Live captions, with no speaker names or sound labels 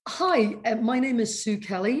Hi, my name is Sue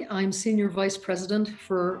Kelly. I'm Senior Vice President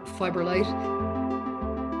for FiberLight.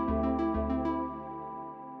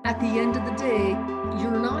 At the end of the day,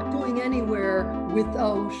 you're not going anywhere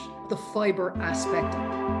without the fiber aspect.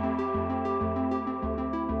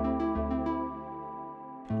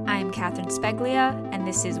 I'm Catherine Speglia, and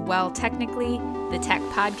this is Well Technically, the tech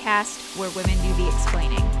podcast where women do the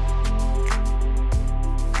explaining.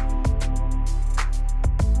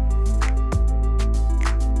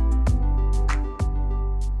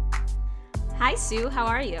 Hi, Sue. How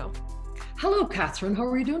are you? Hello, Catherine. How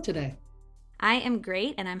are you doing today? I am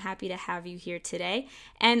great, and I'm happy to have you here today.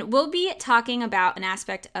 And we'll be talking about an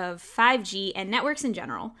aspect of 5G and networks in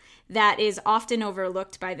general that is often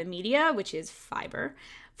overlooked by the media, which is fiber.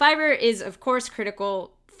 Fiber is, of course,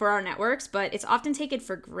 critical for our networks, but it's often taken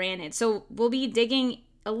for granted. So we'll be digging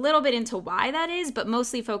a little bit into why that is, but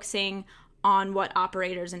mostly focusing on what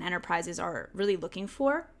operators and enterprises are really looking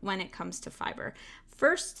for when it comes to fiber.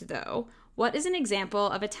 First, though, what is an example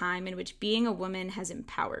of a time in which being a woman has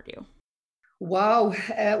empowered you? Wow,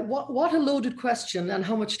 what a loaded question, and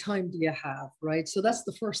how much time do you have, right? So that's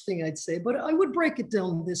the first thing I'd say, but I would break it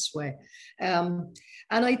down this way. And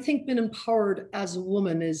I think being empowered as a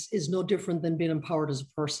woman is no different than being empowered as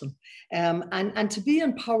a person. And to be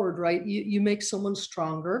empowered, right, you make someone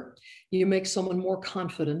stronger, you make someone more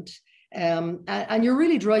confident, and you're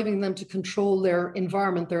really driving them to control their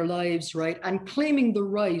environment, their lives, right, and claiming the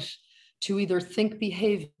right to either think,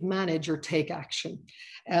 behave, manage, or take action.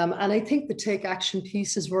 And I think the take action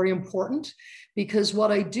piece is very important, because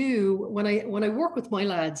what I do when I work with my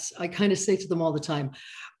lads, I kind of say to them all the time,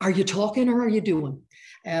 are you talking or are you doing?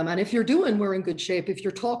 And if you're doing, we're in good shape. If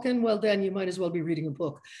you're talking, well, then you might as well be reading a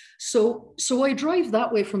book. So I drive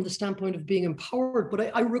that way from the standpoint of being empowered.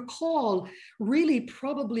 But I recall really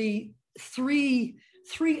probably three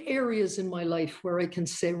areas in my life where I can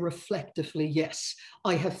say reflectively, yes,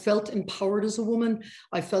 I have felt empowered as a woman.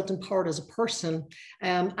 I felt empowered as a person.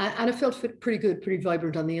 And I felt pretty good, pretty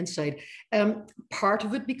vibrant on the inside. Part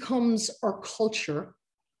of it becomes our culture.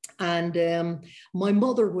 And my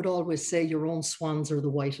mother would always say, your own swans are the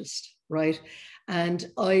whitest, right? And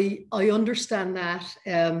I understand that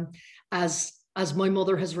as my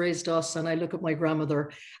mother has raised us, and I look at my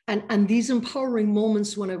grandmother, and these empowering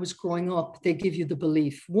moments when I was growing up, they give you the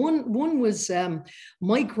belief. One was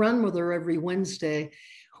my grandmother every Wednesday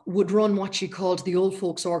would run what she called the old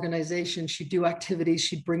folks organization. She'd do activities,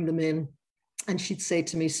 she'd bring them in, and she'd say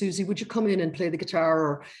to me, Susie, would you come in and play the guitar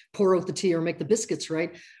or pour out the tea or make the biscuits,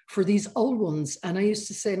 right, for these old ones? And I used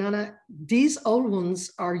to say, Nana, these old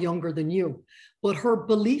ones are younger than you. But her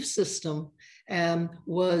belief system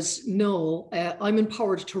was, no, I'm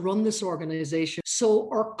empowered to run this organization. So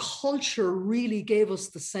our culture really gave us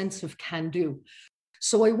the sense of can do.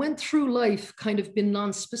 So I went through life kind of being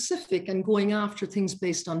non-specific and going after things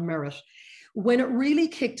based on merit. When it really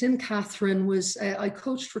kicked in, Catherine, was I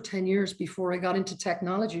coached for 10 years before I got into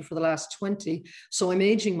technology for the last 20. So I'm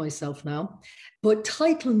aging myself now. But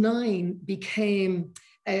Title IX became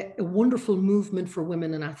a wonderful movement for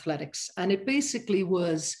women in athletics. And it basically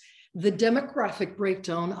was the demographic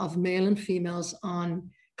breakdown of male and females on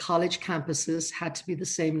college campuses had to be the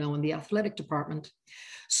same now in the athletic department.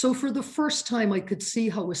 So for the first time, I could see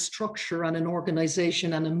how a structure and an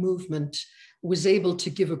organization and a movement was able to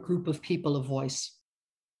give a group of people a voice.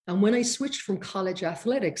 And when I switched from college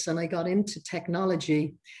athletics and I got into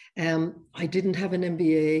technology, I didn't have an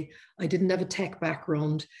MBA, I didn't have a tech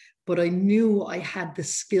background, but I knew I had the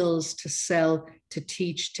skills to sell, to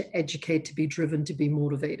teach, to educate, to be driven, to be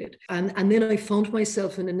motivated. And then I found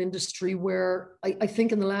myself in an industry where I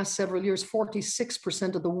think in the last several years,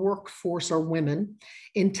 46% of the workforce are women.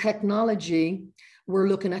 In technology, we're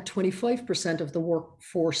looking at 25% of the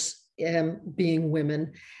workforce being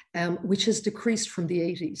women, which has decreased from the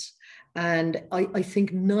 80s. And I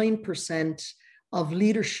think 9% of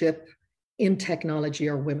leadership in technology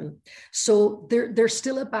are women. So there's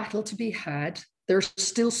still a battle to be had. There's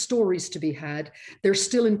still stories to be had. There's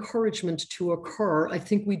still encouragement to occur. I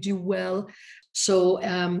think we do well. So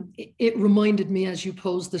it reminded me, as you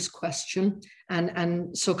posed this question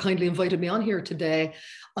and so kindly invited me on here today,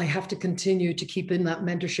 I have to continue to keep in that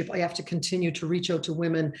mentorship. I have to continue to reach out to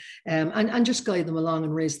women and just guide them along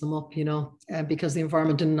and raise them up, because the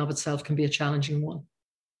environment in and of itself can be a challenging one.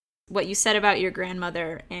 What you said about your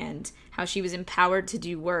grandmother and how she was empowered to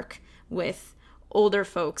do work with older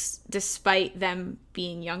folks despite them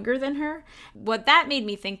being younger than her. What that made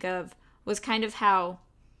me think of was kind of how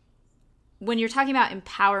when you're talking about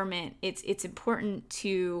empowerment, it's important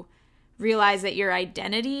to realize that your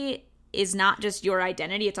identity is not just your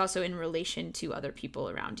identity, it's also in relation to other people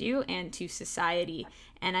around you and to society.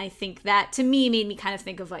 And I think that, to me, made me kind of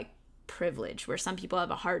think of like privilege, where some people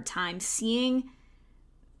have a hard time seeing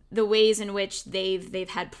the ways in which they've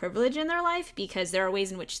had privilege in their life, because there are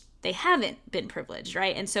ways in which they haven't been privileged,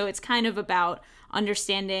 right? And so it's kind of about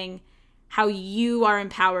understanding how you are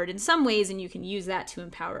empowered in some ways, and you can use that to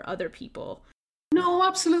empower other people. No,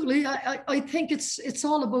 absolutely. I think it's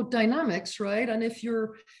all about dynamics, right? And if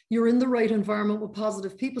you're in the right environment with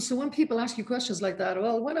positive people. So when people ask you questions like that,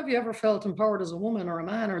 well, when have you ever felt empowered as a woman or a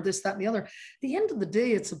man or this, that, and the other? At the end of the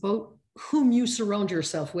day, it's about whom you surround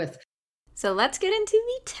yourself with. So let's get into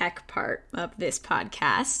the tech part of this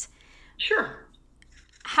podcast. Sure.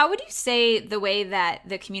 How would you say the way that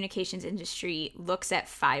the communications industry looks at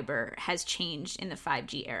fiber has changed in the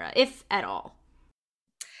 5G era, if at all?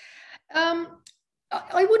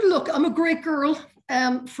 I would look, I'm a great girl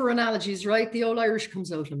for analogies, right? The old Irish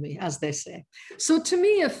comes out of me, as they say. So to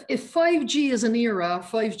me, if 5G is an era,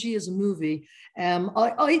 5G is a movie,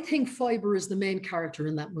 I think fiber is the main character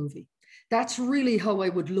in that movie. That's really how I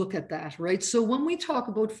would look at that, right? So when we talk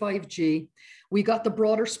about 5G, we got the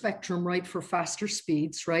broader spectrum, right, for faster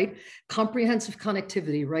speeds, right? Comprehensive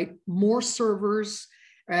connectivity, right? More servers,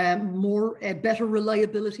 better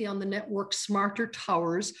reliability on the network, smarter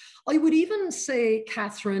towers. I would even say,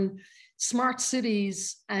 Catherine, smart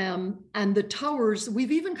cities and the towers,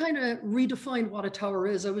 we've even kind of redefined what a tower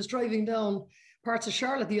is. I was driving down parts of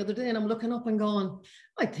Charlotte the other day and I'm looking up and going,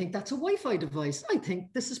 I think that's a Wi-Fi device. I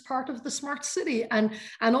think this is part of the smart city. And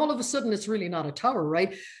all of a sudden it's really not a tower,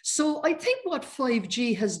 right? So I think what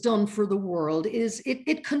 5G has done for the world is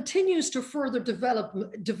it continues to further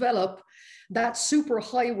develop that super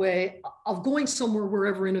highway of going somewhere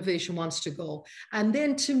wherever innovation wants to go. And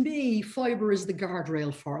then to me, fiber is the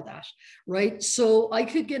guardrail for that, right? So I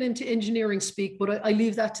could get into engineering speak, but I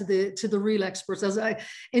leave that to the real experts.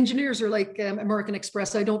 Engineers are like American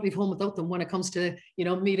Express. I don't leave home without them when it comes to,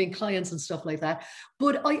 meeting clients and stuff like that.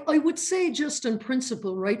 But I would say just in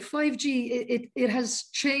principle, right? 5G, it has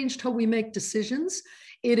changed how we make decisions.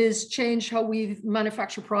 It has changed how we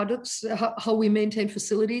manufacture products, how we maintain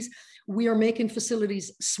facilities. We are making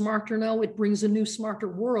facilities smarter now. It brings a new smarter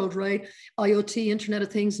world, right? IoT, Internet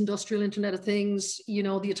of Things, Industrial Internet of Things, the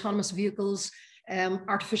autonomous vehicles,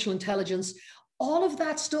 artificial intelligence. All of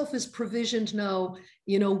that stuff is provisioned now,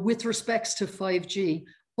 with respects to 5G.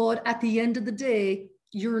 But at the end of the day,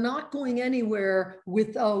 you're not going anywhere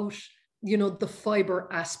without the fiber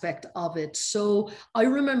aspect of it. So I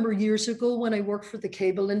remember years ago when I worked for the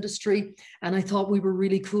cable industry, and I thought we were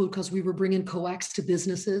really cool because we were bringing coax to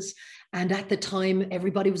businesses. And at the time,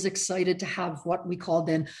 everybody was excited to have what we called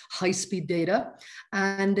then high-speed data.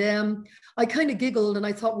 And I kind of giggled and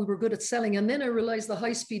I thought we were good at selling. And then I realized the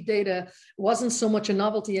high-speed data wasn't so much a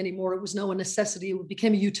novelty anymore. It was now a necessity. It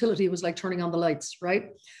became a utility. It was like turning on the lights, right?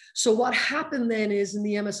 So what happened then is in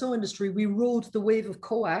the MSO industry, we rode the wave of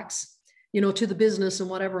coax, to the business and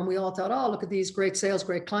whatever. And we all thought, oh, look at these great sales,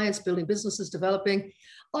 great clients, building businesses, developing.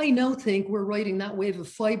 I now think we're riding that wave of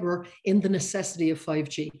fiber in the necessity of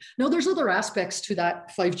 5G. Now, there's other aspects to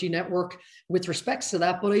that 5G network with respects to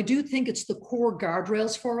that, but I do think it's the core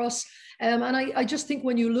guardrails for us. And I just think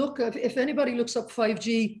when you look, if anybody looks up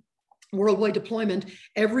 5G worldwide deployment,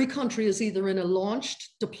 every country is either in a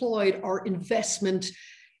launched, deployed, or investment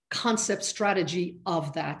concept strategy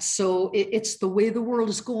of that. So it's the way the world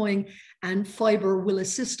is going, and fiber will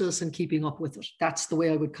assist us in keeping up with it. That's the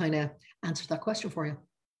way I would kind of answer that question for you.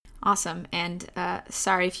 Awesome. And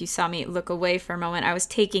sorry if you saw me look away for a moment. I was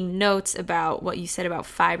taking notes about what you said about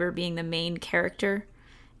fiber being the main character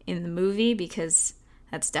in the movie, because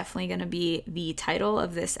that's definitely going to be the title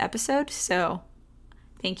of this episode. So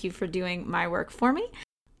thank you for doing my work for me.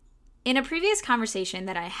 In a previous conversation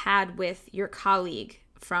that I had with your colleague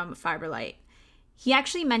from FiberLight, he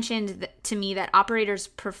actually mentioned to me that operators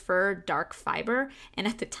prefer dark fiber. And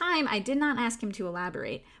at the time, I did not ask him to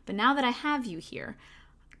elaborate. But now that I have you here,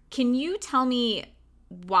 can you tell me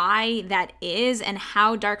why that is and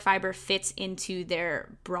how dark fiber fits into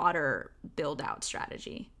their broader build-out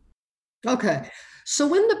strategy? Okay.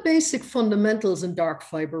 So in the basic fundamentals in dark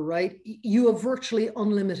fiber, right, you have virtually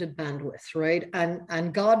unlimited bandwidth, right?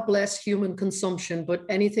 And God bless human consumption, but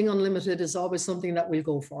anything unlimited is always something that we'll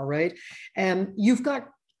go for, right? You've got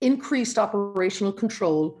increased operational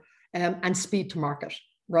control and speed to market,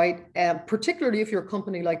 right? Particularly if you're a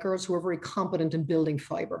company like ours who are very competent in building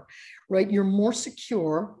fiber, right? You're more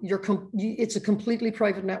secure. It's a completely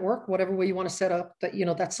private network, whatever way you want to set up that,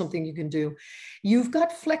 that's something you can do. You've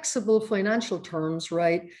got flexible financial terms,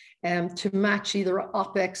 right? To match either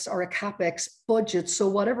OpEx or a CapEx budget. So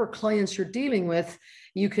whatever clients you're dealing with,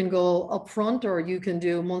 You can go upfront or you can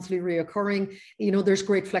do monthly reoccurring. There's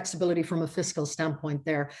great flexibility from a fiscal standpoint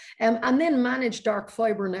there. And then manage dark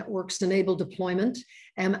fiber networks, enable deployment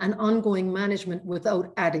and ongoing management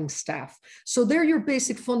without adding staff. So they're your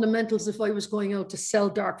basic fundamentals if I was going out to sell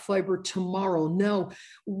dark fiber tomorrow. Now,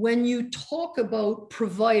 when you talk about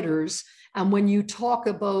providers, and when you talk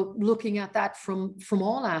about looking at that from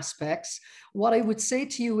all aspects, what I would say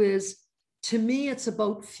to you is, to me, it's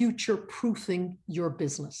about future proofing your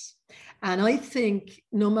business. And I think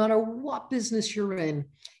no matter what business you're in,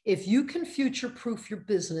 if you can future proof your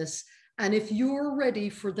business, and if you're ready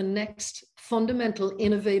for the next fundamental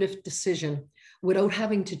innovative decision without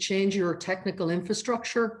having to change your technical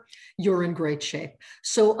infrastructure, you're in great shape.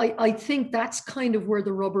 So I think that's kind of where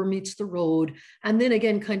the rubber meets the road. And then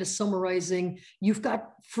again, kind of summarizing, you've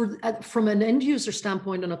got, from an end user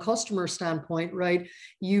standpoint and a customer standpoint, right,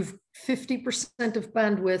 you've 50% of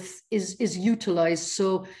bandwidth is utilized.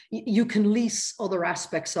 So you can lease other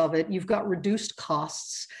aspects of it. You've got reduced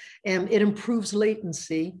costs. It improves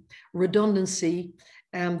latency, redundancy,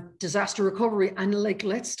 disaster recovery. And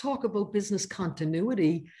let's talk about business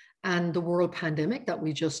continuity and the world pandemic that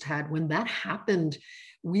we just had. When that happened,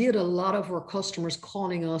 we had a lot of our customers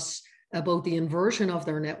calling us about the inversion of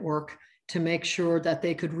their network to make sure that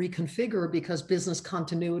they could reconfigure, because business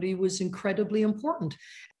continuity was incredibly important.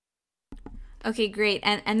 Okay, great.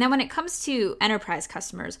 And then when it comes to enterprise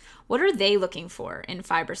customers, what are they looking for in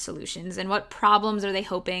fiber solutions, and what problems are they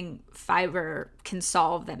hoping fiber can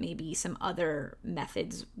solve that maybe some other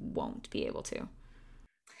methods won't be able to?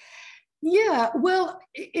 Yeah, well,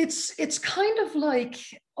 it's kind of like,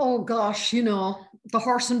 oh gosh, the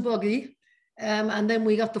horse and buggy, and then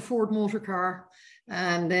we got the Ford motor car,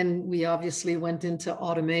 and then we obviously went into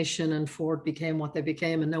automation, and Ford became what they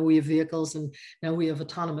became, and now we have vehicles, and now we have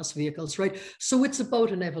autonomous vehicles, right? So it's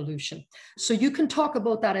about an evolution. So you can talk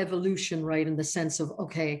about that evolution, right, in the sense of,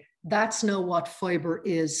 okay, that's now what fiber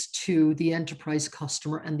is to the enterprise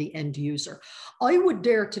customer and the end user. I would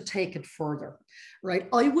dare to take it further, right?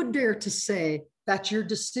 I would dare to say that your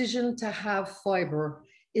decision to have fiber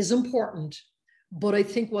is important, but I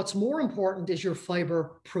think what's more important is your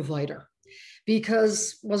fiber provider.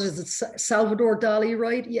 Because, was it Salvador Dali,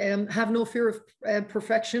 right? Have no fear of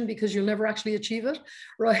perfection, because you'll never actually achieve it,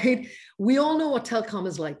 right? We all know what telecom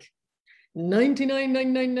is like.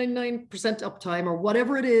 99.9999% uptime, or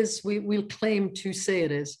whatever it is we'll claim to say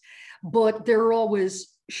it is. But there are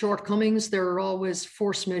always shortcomings. There are always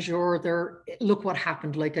force majeure. Look what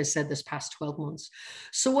happened, like I said, this past 12 months.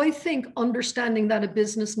 So I think understanding that a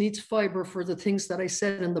business needs fiber for the things that I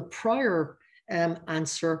said in the prior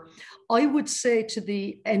answer, I would say to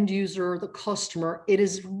the end user, the customer, it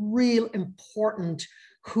is real important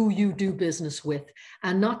who you do business with,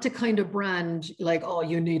 and not to kind of brand like, oh,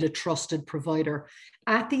 you need a trusted provider.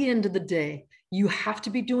 At the end of the day, you have to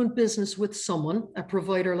be doing business with someone, a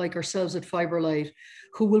provider like ourselves at FiberLight,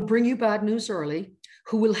 who will bring you bad news early,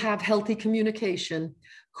 who will have healthy communication,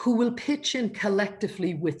 who will pitch in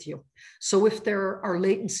collectively with you. So if there are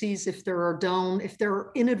latencies, if there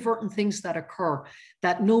are inadvertent things that occur,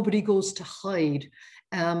 that nobody goes to hide.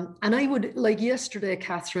 And I would, like yesterday,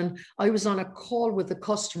 Catherine, I was on a call with a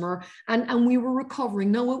customer, and we were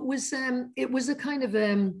recovering. Now it was a kind of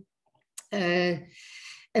a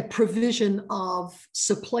provision of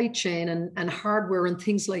supply chain and hardware and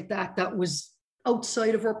things like that was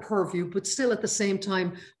outside of our purview, but still at the same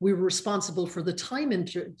time, we were responsible for the time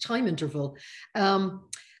interval.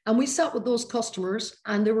 And we sat with those customers,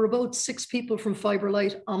 and there were about 6 people from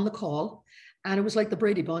FiberLight on the call, and it was like the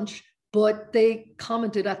Brady Bunch. But they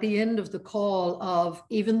commented at the end of the call of,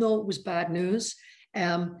 even though it was bad news,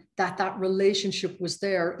 that relationship was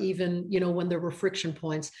there, even when there were friction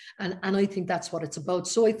points, and I think that's what it's about.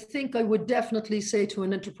 So I think I would definitely say to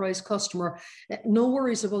an enterprise customer, no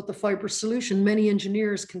worries about the fiber solution. Many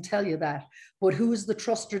engineers can tell you that, but who is the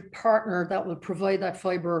trusted partner that will provide that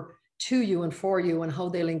fiber to you and for you, and how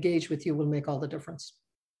they'll engage with you will make all the difference.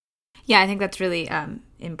 Yeah, I think that's really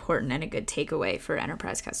important and a good takeaway for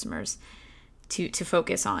enterprise customers to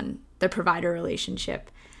focus on the provider relationship.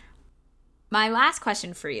 My last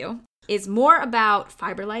question for you is more about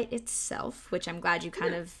FiberLight itself, which I'm glad you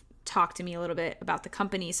kind of talked to me a little bit about the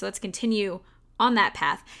company. So let's continue on that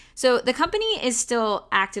path. So the company is still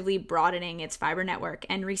actively broadening its fiber network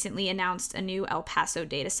and recently announced a new El Paso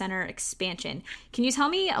data center expansion. Can you tell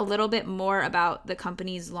me a little bit more about the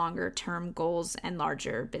company's longer term goals and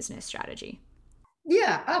larger business strategy?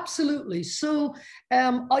 Yeah, absolutely. So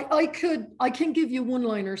I can give you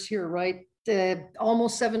one-liners here, right?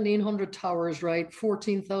 almost 1,700 towers, right?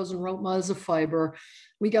 14,000 route miles of fiber.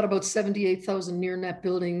 We got about 78,000 near net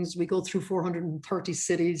buildings. We go through 430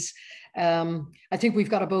 cities. I think we've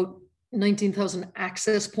got about 19,000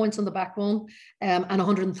 access points on the backbone, and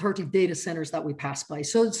 130 data centers that we pass by.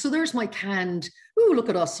 So there's my canned, ooh, look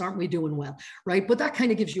at us, aren't we doing well, right? But that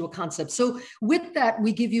kind of gives you a concept. So with that,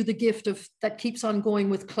 we give you the gift of that keeps on going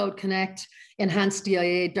with Cloud Connect, enhanced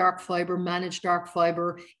DIA, dark fiber, managed dark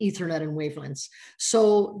fiber, Ethernet, and wavelengths.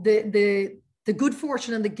 So the good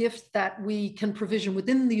fortune and the gift that we can provision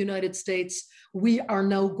within the United States, we are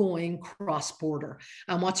now going cross-border.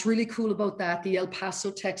 And what's really cool about that, the El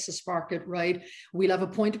Paso, Texas market, right? We'll have a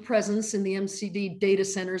point of presence in the MCD data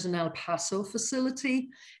centers in El Paso facility.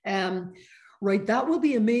 Right, that will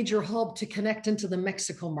be a major hub to connect into the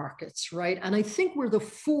Mexico markets, right? And I think we're the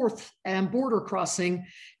fourth border crossing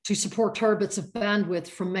to support terabits of bandwidth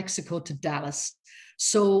from Mexico to Dallas.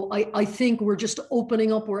 So I think we're just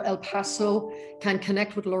opening up where El Paso can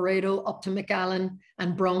connect with Laredo up to McAllen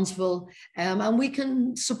and Brownsville, and we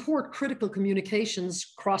can support critical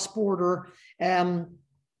communications cross-border,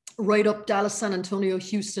 right up Dallas, San Antonio,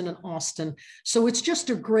 Houston, and Austin. So it's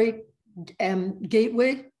just a great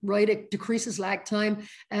gateway, right? It decreases lag time.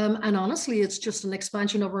 And honestly, it's just an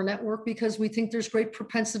expansion of our network because we think there's great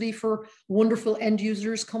propensity for wonderful end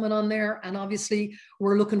users coming on there. And obviously,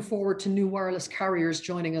 we're looking forward to new wireless carriers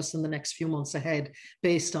joining us in the next few months ahead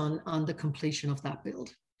based on the completion of that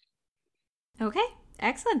build. Okay.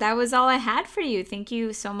 Excellent. That was all I had for you. Thank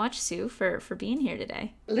you so much, Sue, for being here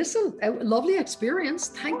today. Listen, a lovely experience.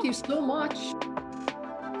 Thank you so much.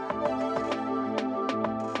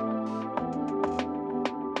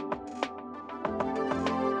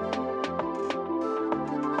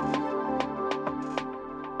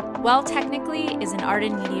 Well Technically is an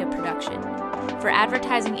Arden Media production. For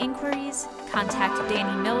advertising inquiries, contact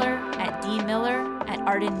Danny Miller at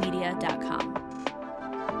dmiller@ardenmedia.com.